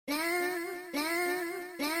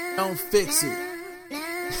don't fix it.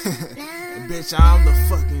 Bitch, I'm the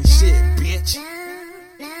fucking shit, bitch.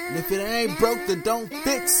 And if it ain't broke, then don't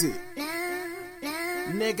fix it.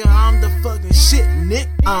 Nigga, I'm the fucking shit, Nick.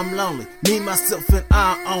 I'm lonely, me, myself, and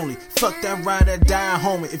I only. Fuck that ride or die,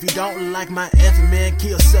 homie. If you don't like my effort, man,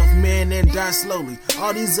 kill yourself, man, and die slowly.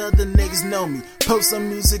 All these other niggas know me. Post some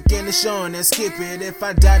music in the show and then skip it. If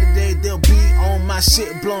I die today, they'll be on my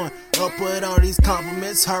shit blowing up with all these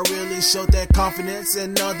compliments. I really showed that confidence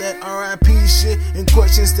and all that RIP shit and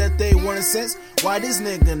questions that they wanna sense. Why this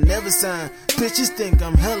nigga never signed? Bitches think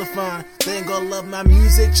I'm hella fine. They ain't gonna love my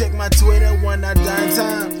music. Check my Twitter when I die in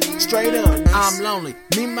time. Straight up, I'm lonely.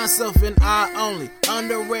 Me, myself, and I only.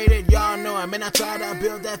 Underrated, y'all know I mean, I try to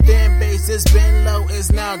build that fan base. It's been low,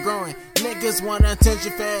 it's now growing. Niggas want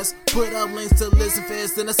attention fast. Put up links to listen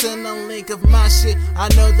fast. Then I send a link of my shit. I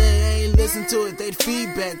know they ain't listen to it. They'd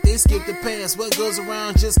feedback, they skip the past. What goes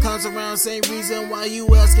around just comes around. Same reason why you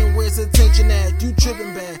asking where's attention at. You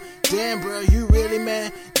tripping bad. Damn, bro, you really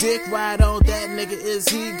mad? Dick ride on that nigga. Is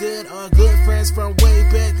he good or good friends from way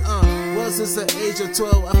back? Was since the age of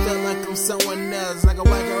 12, I felt like I'm someone else. Like a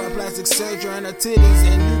white girl with plastic surgery on her titties.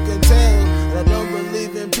 And you can tell that I don't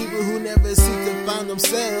believe in people who never seek to find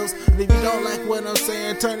themselves. And if you don't like what I'm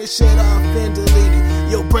saying, turn this shit off and delete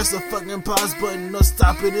it. Yo, press the fucking pause button or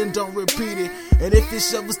stop it and don't repeat it. And if it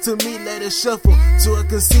shuffles to me, let it shuffle to a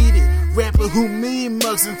conceited rapper who mean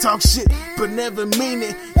mugs and talk shit but never mean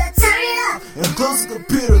it. Turn it off and close the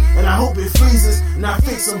computer, and I hope it freezes. And I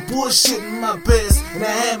fix some bullshit in my past, and I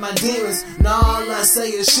had my demons. Now all I say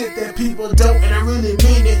is shit that people don't, and I really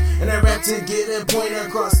mean it. And I rap to get a point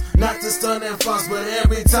across, not to stun and floss. But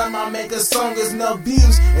every time I make a song, there's no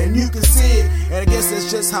views, and you can see it. And I guess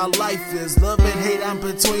that's just how life is. Love and hate, I'm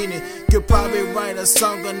between it. Could probably write a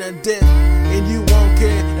song on the death, and you won't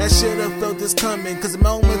care. That shit I felt this coming, cause the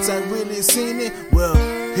moments I really seen it, well,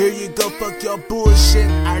 here you go, fuck your bullshit.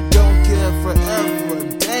 I don't care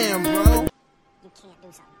forever. Damn, bro. You can't do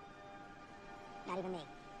something. Not even me.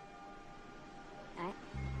 Alright?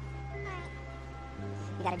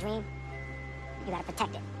 You got a dream, you gotta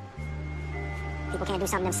protect it. People can't do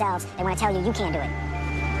something themselves. They wanna tell you you can't do it.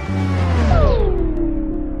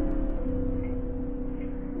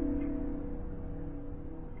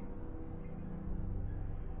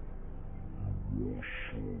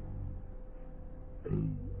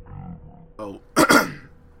 Oh,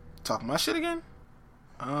 talking my shit again?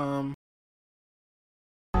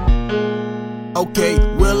 Okay,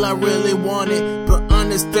 well I really want it, but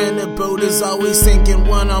understand the boat is always sinking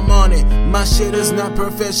when I'm on it. My shit is not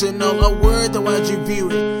professional, a word though how'd you view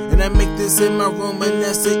it? And I make this in my room and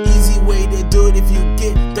that's the easy way to do it. If you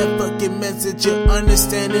get that fucking message, you'll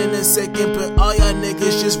understand in a second. But all y'all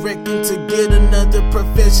niggas just wrecking to get another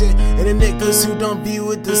profession. And the niggas who don't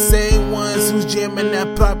view it the same ones who's jamming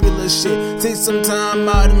that popular shit. Take some time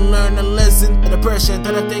out and learn a lesson. The pressure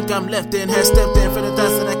that I think I'm left in has stepped in for the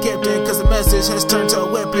thoughts that I kept in. Cause the message has turned to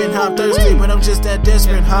a weapon. I'm thirsty, but I'm just that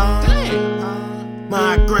desperate, huh?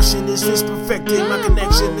 My aggression is just perfected. My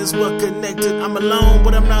connection is what connected. I'm alone,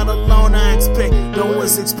 but I'm not alone. I expect no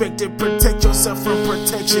one's expected. Protect yourself from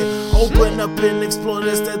protection. Open up and explore.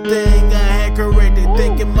 That's the thing I had corrected.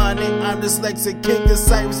 Thinking my name, I'm dyslexic. King of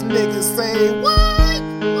Cyrus, niggas say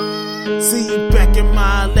what? See you back in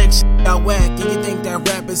my election. Y'all whack, and you think that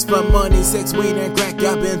rap is for money, sex, weed, and crack.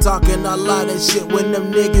 Y'all been talking a lot of shit when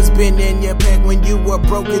them niggas been in your pack. When you were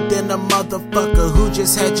broken, then a motherfucker who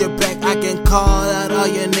just had your back. I can call out all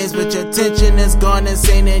your names, but your tension is gone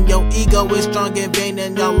insane, and your ego is strong and vain,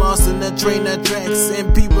 and y'all lost in the train of tracks.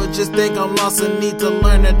 And people just think I'm lost and need to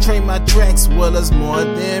learn to train my tracks. Well, it's more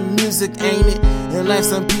than music, ain't it? And like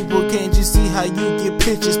some people, can't you see how you get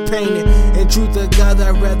pictures painted? And truth to God,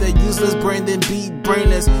 I'd rather useless brain than be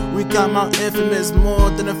brainless. We come out infamous, more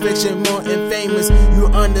than affection, more infamous. You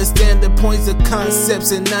understand the points of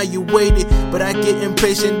concepts and now you waited. But I get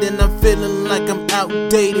impatient and I'm feeling like I'm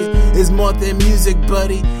outdated. It's more than music,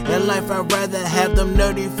 buddy. In life I'd rather have them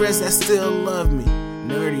nerdy friends that still love me.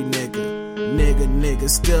 Nerdy nigga,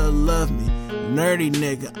 still love me. Nerdy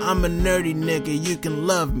nigga, I'm a nerdy nigga, you can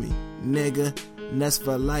love me, nigga. And that's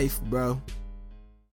for life, bro.